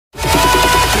Yo,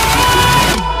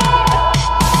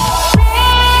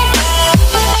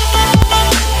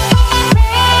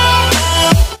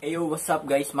 what's up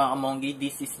guys mga kamonggi?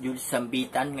 This is Jules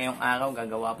Sambitan. Ngayong araw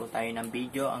gagawa po tayo ng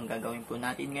video. Ang gagawin po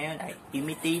natin ngayon ay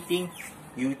imitating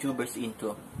YouTubers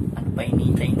intro. Ano pa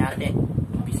hinihintay natin?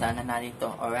 Umpisa na natin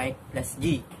to. Alright, let's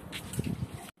G!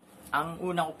 Ang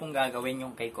una ko pong gagawin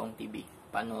yung kay Kong TV.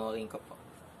 Panoorin ko po.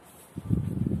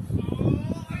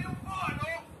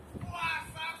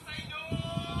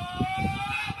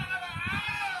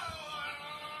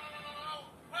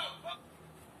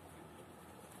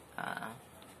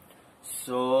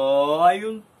 So,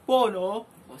 ayun po, no?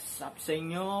 What's up sa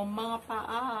inyo, mga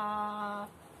paa?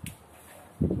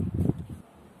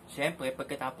 Siyempre,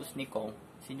 pagkatapos ni Kong,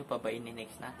 sino pa ba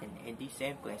ini-next natin? Eh di,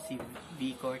 siyempre, si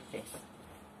B. Cortez.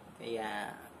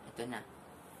 Kaya, ito na.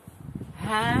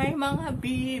 Hi, mga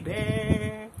bibe!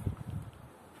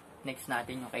 Next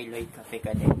natin yung kay Lloyd Cafe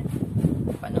Cadena.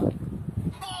 Panoorin.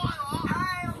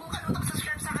 Hi! Kung kalutok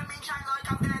subscribe sa aking main channel,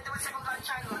 Captain with second line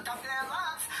channel, Captain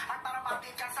Vlogs, at para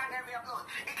ma-update ka sa every upload,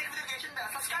 i-click notification bell,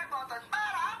 subscribe button,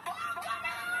 para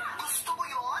gusto mo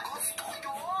yun? Gusto ko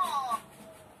yun!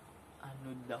 Ano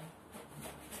daw?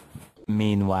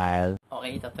 Meanwhile,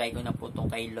 okay, itatry ko na po itong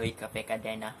kay Lloyd Cafe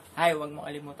Cadena. Hi, huwag mo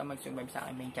kalimutan mag-subscribe sa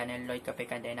aking main channel, Lloyd Cafe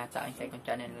Cadena, at sa aking second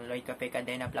channel, Lloyd Cafe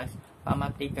Cadena Vlogs. Para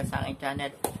ma-update ka sa aking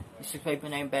channel, subscribe mo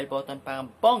na yung bell button para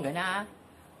bongga na.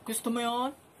 Gusto mo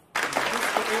yun?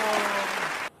 Gusto ko yun!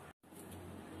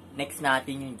 Next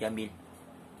natin yung Jamil.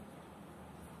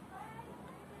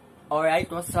 Alright,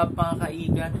 what's up mga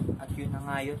kaigan? At yun na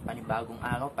nga yun, panibagong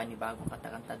araw, panibagong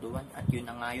katarantaduan. At yun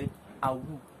na nga yun,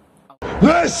 awu.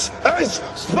 this is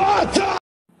Sparta!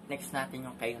 Next natin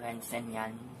yung kay Ransen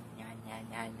yan.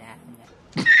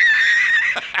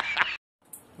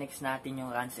 Next natin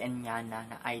yung Ransen Yana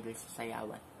na idol sa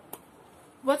sayawan.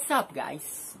 What's up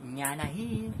guys? Nyana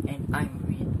here and I'm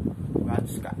with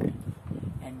Ranskar.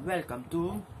 And welcome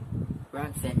to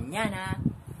Ransen Nyana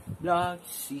Vlog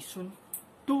Season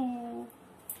 2.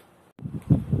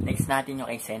 Next natin yung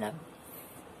kay Senab.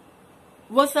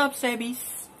 What's up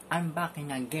Sebis? I'm back in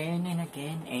again and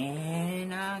again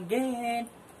and again.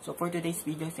 So for today's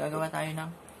video, gagawa tayo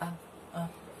ng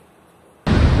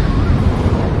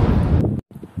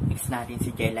Next natin si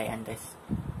Jelay Andres.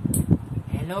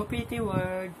 Hello pretty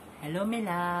world. Hello my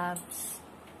loves.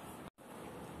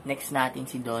 Next natin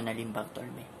si Donalyn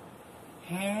Bartolme.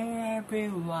 Hey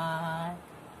everyone.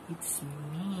 It's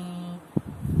me,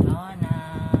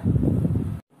 Donna.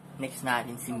 Next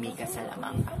natin si Mika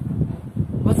Salamanca.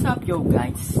 What's up yo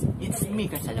guys? It's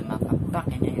Mika Salamanca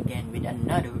back and again with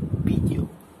another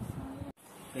video.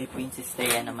 Kay Princess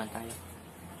Thea naman tayo.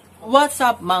 What's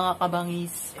up mga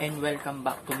kabangis and welcome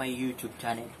back to my YouTube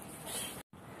channel.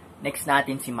 Next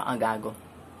natin si Maagago.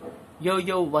 Yo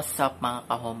yo, what's up mga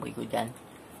kahombre ko dyan?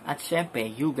 At syempre,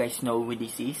 you guys know who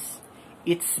this is.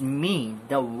 It's me,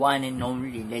 the one and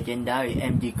only legendary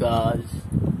MD Guz.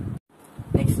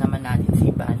 Next naman natin si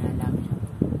Ivana lang.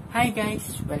 Hi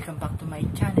guys, welcome back to my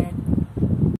channel.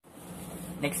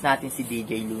 Next natin si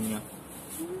DJ Lunyo.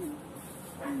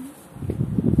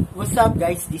 What's up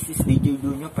guys, this is DJ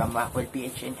Lunyo from Rockwell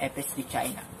PH and FSD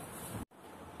China.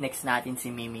 Next natin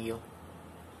si Mimio.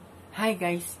 Hi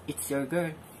guys, it's your girl,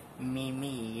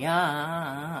 Mimia.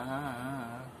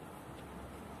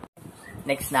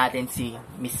 Next natin si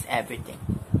Miss Everything.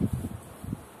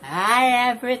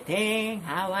 Hi everything,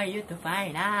 how are you to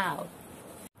find out?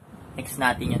 Next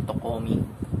natin yung Tokomi.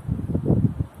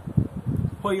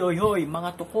 Hoy hoy hoy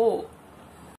mga toko.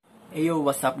 Eyo,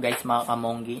 what's up guys mga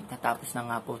kamonggi? Natapos na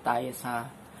nga po tayo sa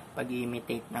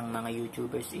pag-imitate ng mga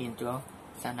YouTubers intro.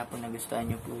 Sana po nagustuhan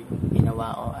nyo po yung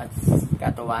ginawa ko at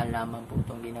katawaan lamang po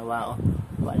itong ginawa ko.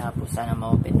 Wala po sana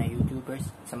ma-open na YouTubers.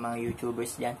 Sa mga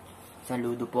YouTubers dyan,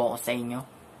 saludo po ako sa inyo.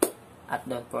 At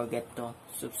don't forget to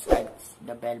subscribe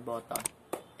the bell button.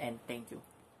 And thank you.